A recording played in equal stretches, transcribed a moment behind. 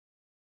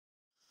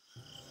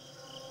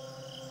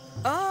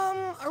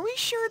Are we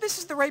sure this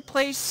is the right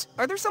place?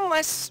 Are there some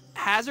less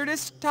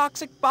hazardous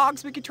toxic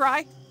bogs we could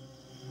try?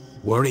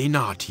 Worry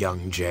not,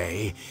 young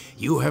Jay.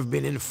 You have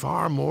been in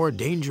far more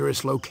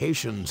dangerous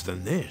locations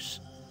than this.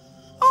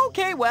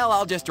 Okay, well,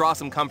 I'll just draw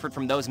some comfort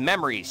from those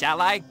memories,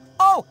 shall I?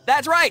 Oh,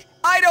 that's right!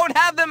 I don't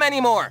have them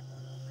anymore!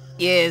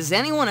 Is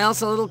anyone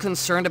else a little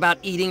concerned about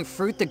eating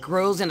fruit that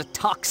grows in a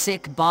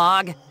toxic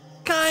bog?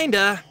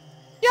 Kinda.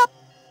 Yep.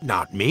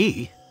 Not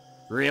me.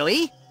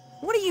 Really?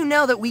 What do you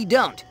know that we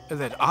don't?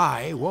 That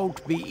I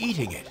won't be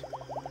eating it.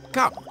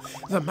 Come,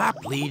 the map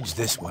leads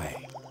this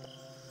way.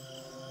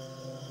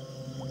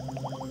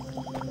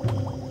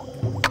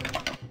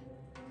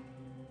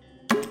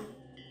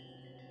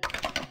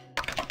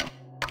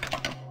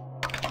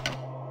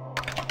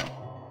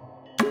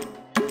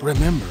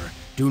 Remember,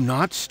 do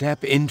not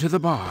step into the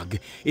bog.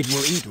 It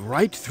will eat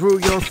right through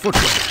your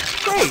footwear.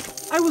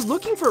 Great! I was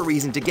looking for a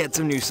reason to get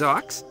some new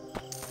socks.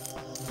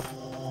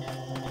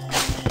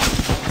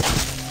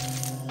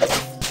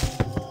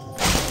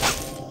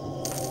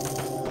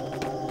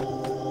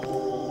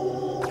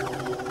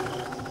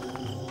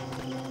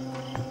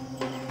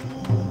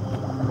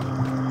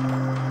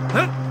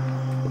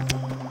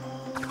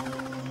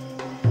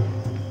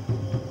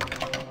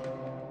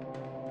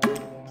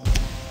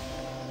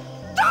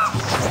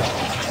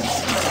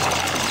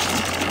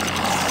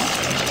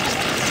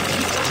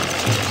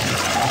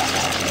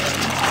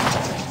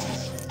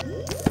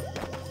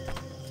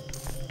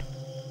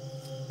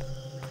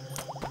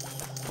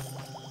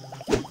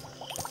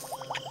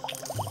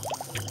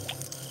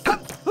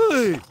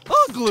 Hey,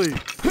 ugly!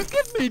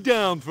 Get me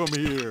down from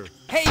here!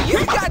 Hey,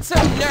 you got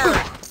some nerve!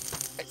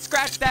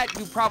 Scratch that,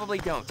 you probably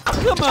don't.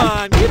 Come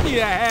on, give me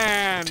a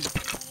hand!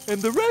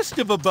 And the rest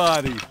of a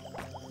body.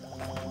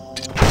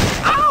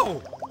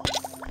 Ow!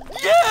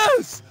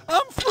 Yes!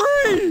 I'm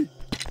free!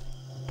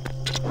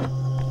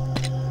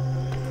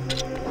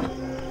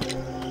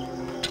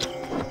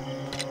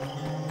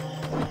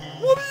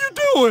 What are you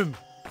doing?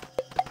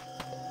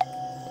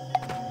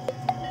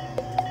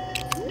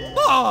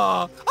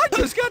 Aw, I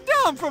just got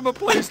down from a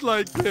place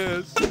like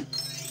this.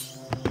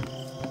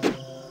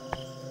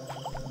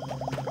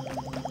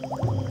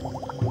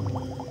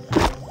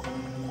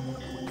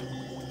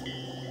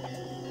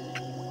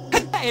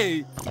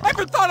 Hey,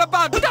 ever thought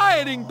about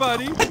dieting,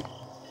 buddy?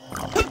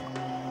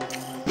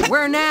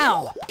 Where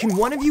now? Can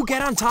one of you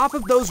get on top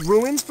of those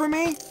ruins for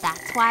me?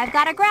 That's why I've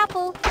got a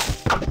grapple.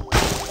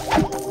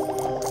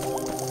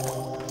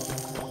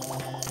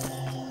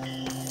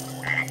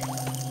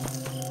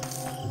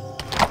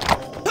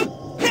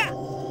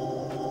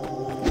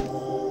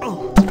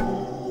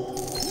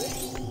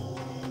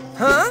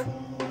 Huh?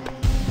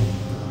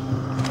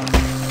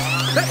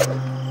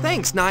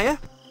 Thanks, Naya.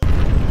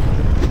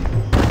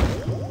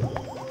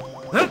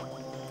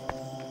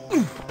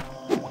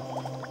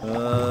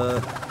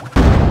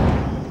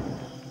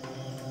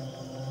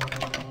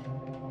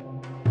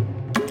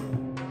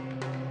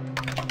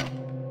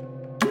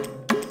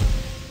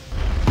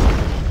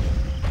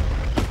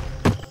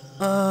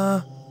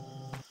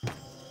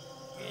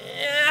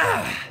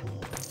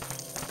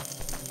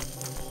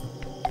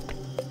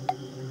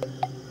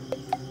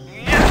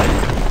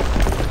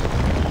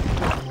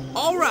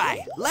 All right,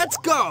 let's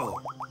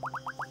go.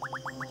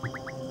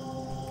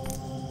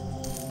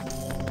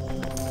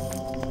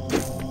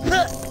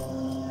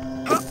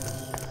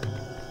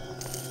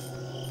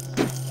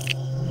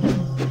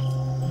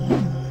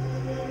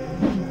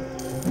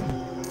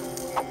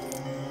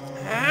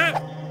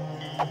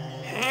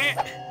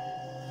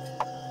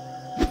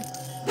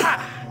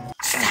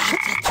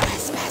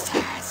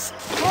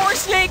 More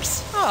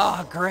snakes!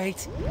 Oh,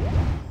 great.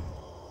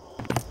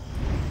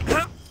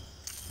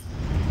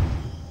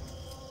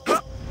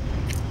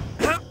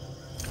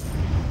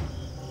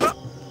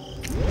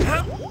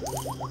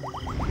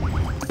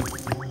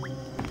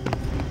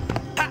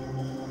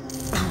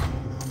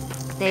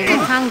 They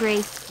look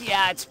hungry.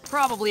 Yeah, it's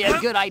probably a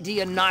good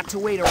idea not to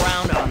wait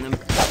around on them.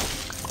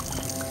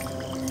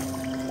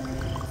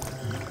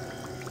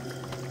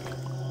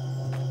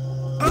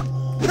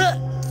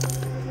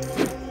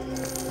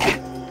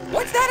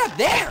 What's that up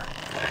there?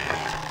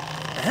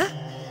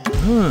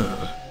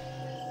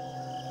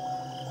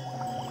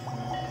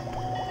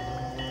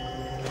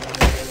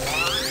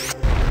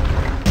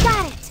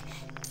 Got it!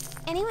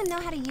 Anyone know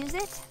how to use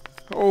it?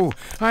 Oh,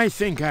 I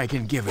think I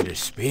can give it a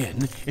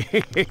spin.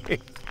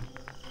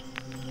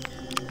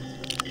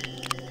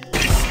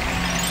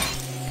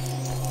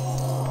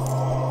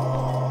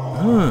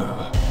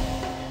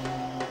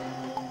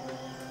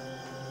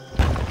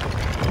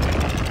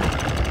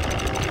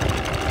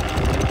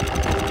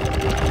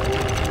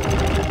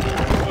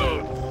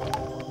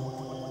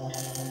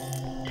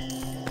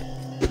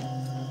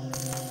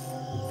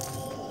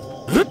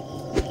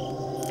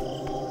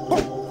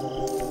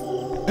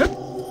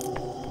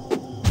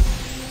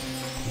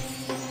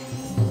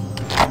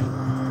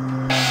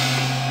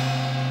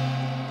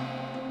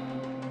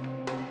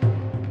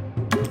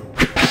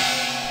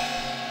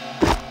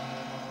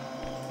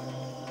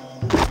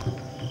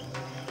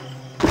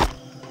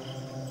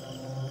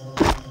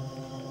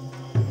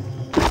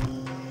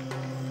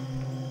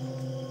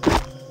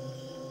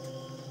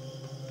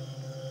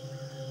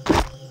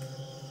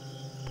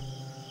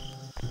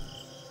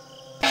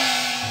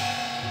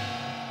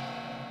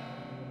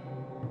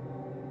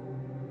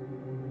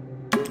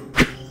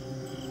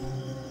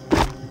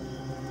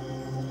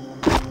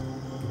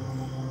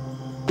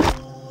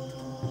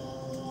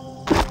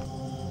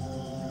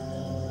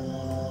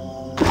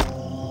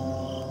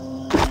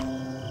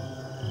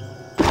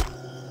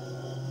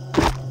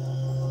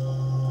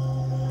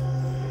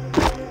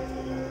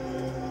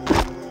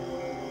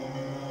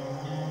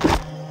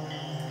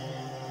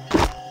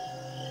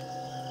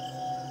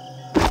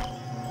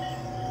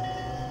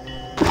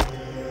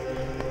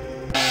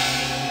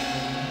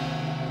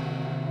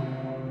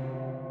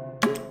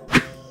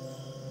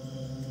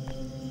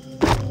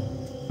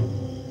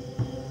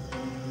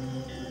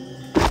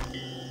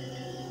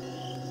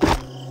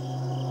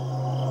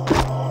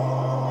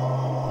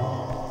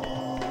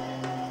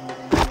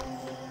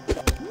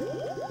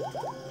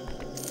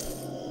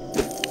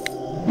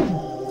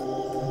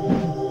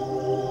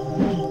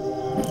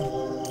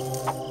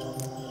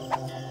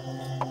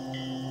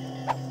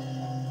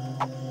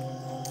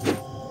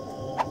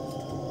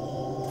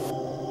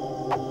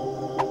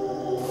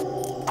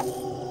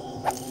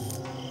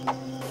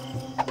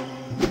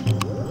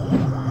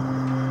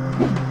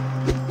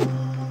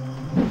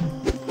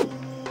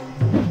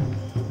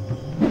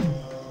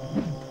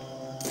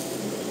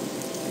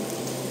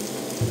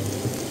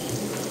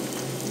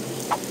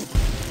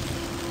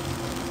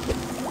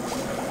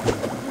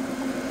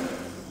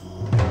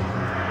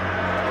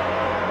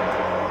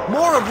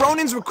 More of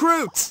Ronin's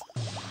recruits!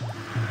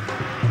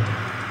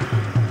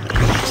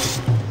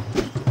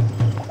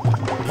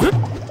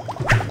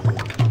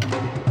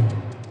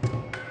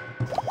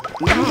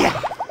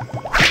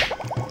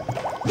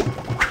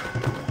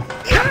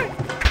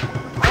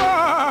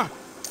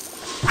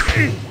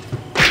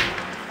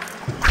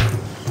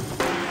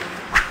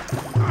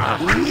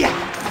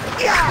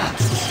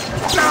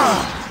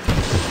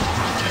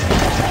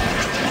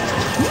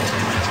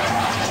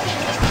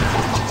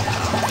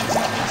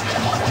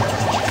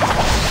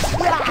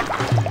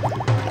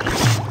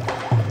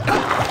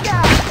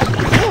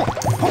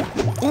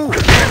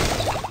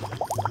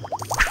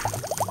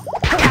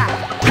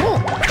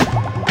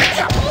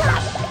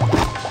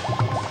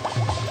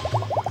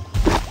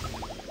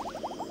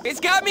 It's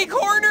got me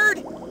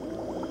cornered!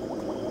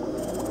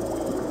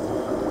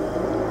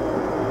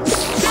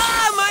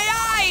 Ah, my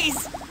eyes!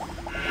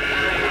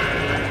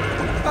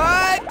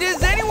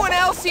 Does anyone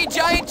else see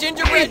giant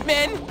gingerbread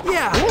men?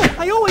 Yeah,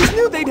 I always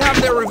knew they'd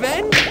have their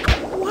revenge.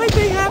 Why'd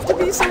they have to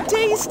be so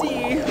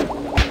tasty?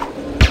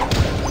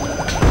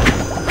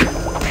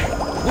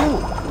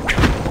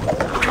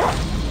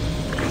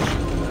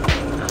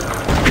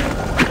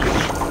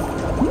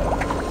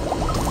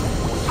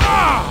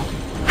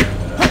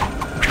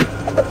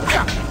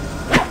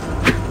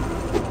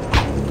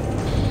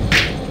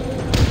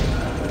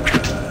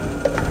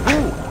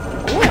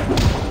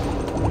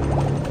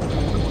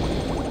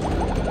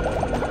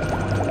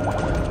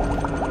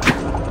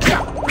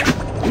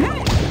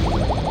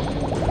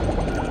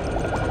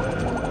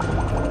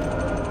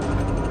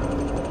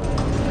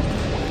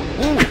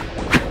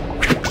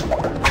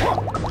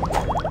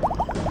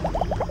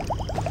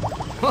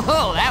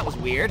 Whoa, that was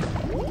weird.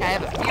 I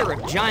have a fear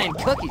of giant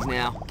cookies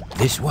now.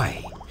 This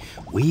way.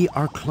 We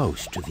are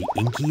close to the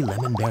Inky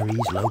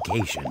Lemonberry's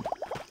location.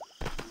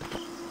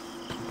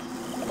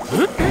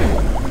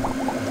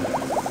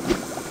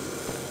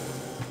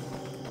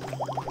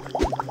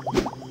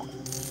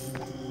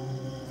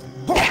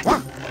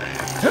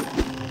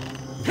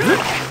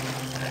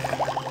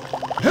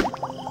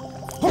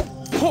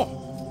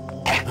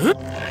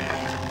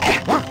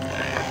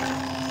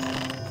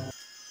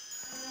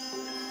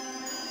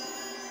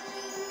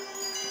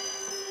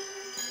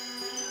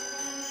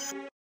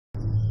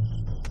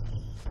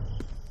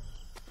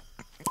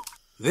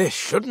 This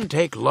shouldn't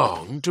take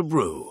long to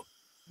brew.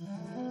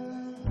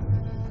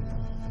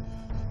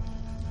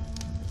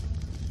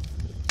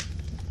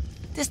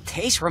 This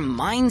taste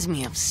reminds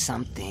me of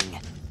something.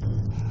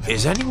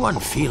 Is anyone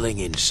feeling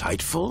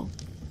insightful?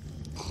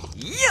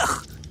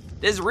 Yuck!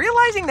 Does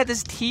realizing that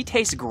this tea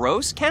tastes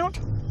gross count?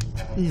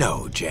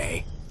 No,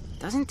 Jay.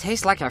 Doesn't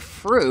taste like a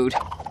fruit.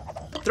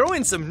 Throw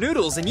in some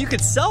noodles and you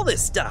could sell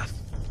this stuff.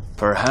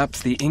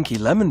 Perhaps the inky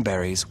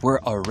lemonberries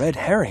were a red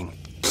herring.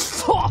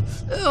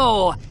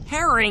 Oh,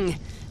 herring.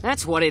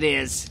 That's what it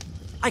is.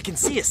 I can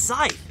see a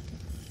scythe.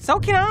 So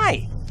can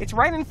I. It's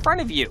right in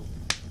front of you.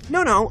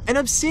 No, an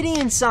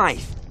obsidian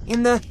scythe.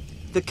 In the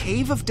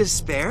Cave of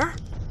Despair?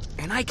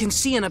 And I can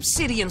see an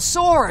obsidian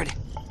sword.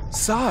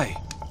 Sigh,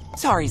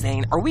 Sorry,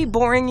 Zane. Are we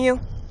boring you?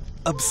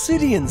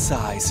 obsidian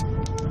size.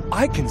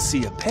 I can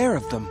see a pair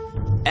of them.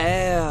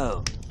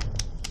 Oh.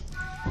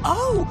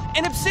 Oh,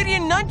 and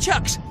obsidian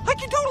nunchucks! I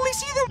can totally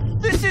see them!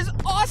 This is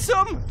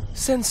awesome!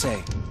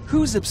 Sensei,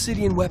 whose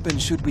obsidian weapon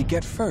should we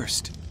get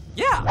first?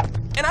 Yeah,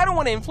 and I don't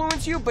want to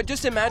influence you, but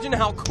just imagine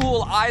how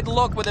cool I'd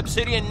look with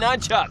obsidian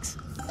nunchucks.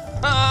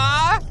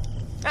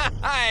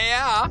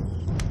 Yeah.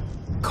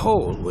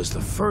 Cole was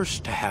the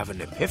first to have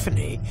an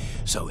epiphany,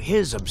 so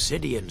his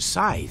obsidian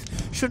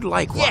scythe should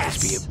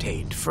likewise be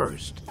obtained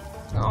first.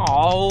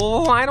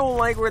 Oh, I don't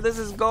like where this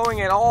is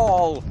going at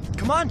all.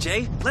 Come on,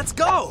 Jay, let's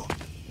go.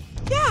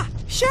 Yeah,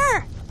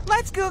 sure.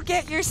 Let's go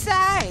get your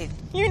scythe.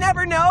 You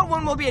never know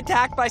when we'll be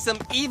attacked by some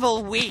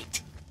evil wheat.